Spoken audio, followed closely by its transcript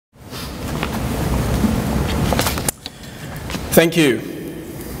Thank you.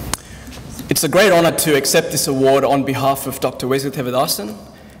 It's a great honor to accept this award on behalf of Dr. Wesley Thevathasan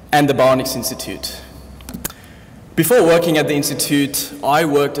and the Bionics Institute. Before working at the Institute, I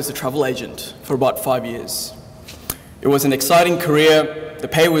worked as a travel agent for about 5 years. It was an exciting career, the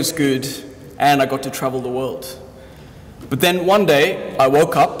pay was good, and I got to travel the world. But then one day, I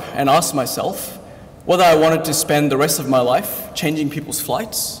woke up and asked myself whether I wanted to spend the rest of my life changing people's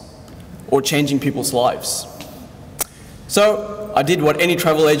flights or changing people's lives. So I did what any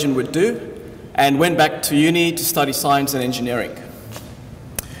travel agent would do and went back to uni to study science and engineering.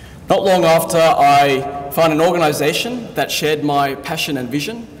 Not long after, I found an organization that shared my passion and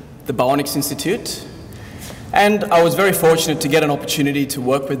vision, the Bionics Institute, and I was very fortunate to get an opportunity to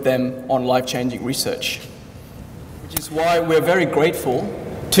work with them on life-changing research, which is why we're very grateful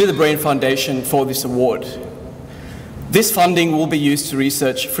to the Brain Foundation for this award. This funding will be used to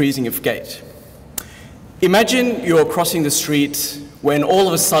research freezing of gait. Imagine you're crossing the street when all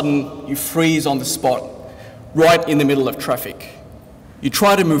of a sudden you freeze on the spot, right in the middle of traffic. You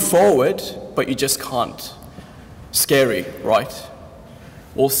try to move forward, but you just can't. Scary, right?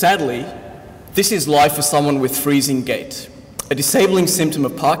 Well, sadly, this is life for someone with freezing gait, a disabling symptom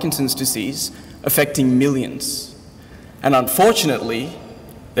of Parkinson's disease affecting millions. And unfortunately,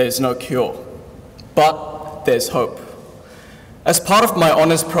 there's no cure, but there's hope. As part of my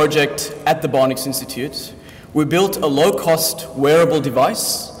honors project at the Bionics Institute, we built a low-cost wearable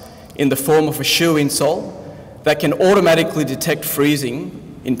device in the form of a shoe insole that can automatically detect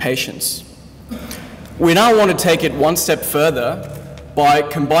freezing in patients. We now want to take it one step further by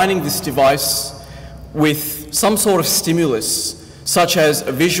combining this device with some sort of stimulus, such as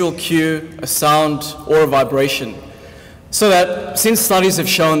a visual cue, a sound, or a vibration, so that since studies have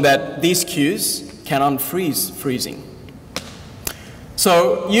shown that these cues can unfreeze freezing.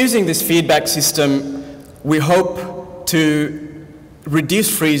 So using this feedback system, we hope to reduce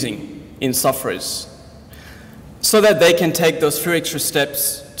freezing in sufferers so that they can take those few extra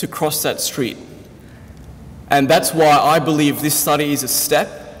steps to cross that street. And that's why I believe this study is a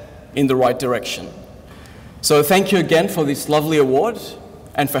step in the right direction. So thank you again for this lovely award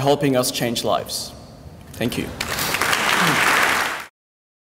and for helping us change lives. Thank you.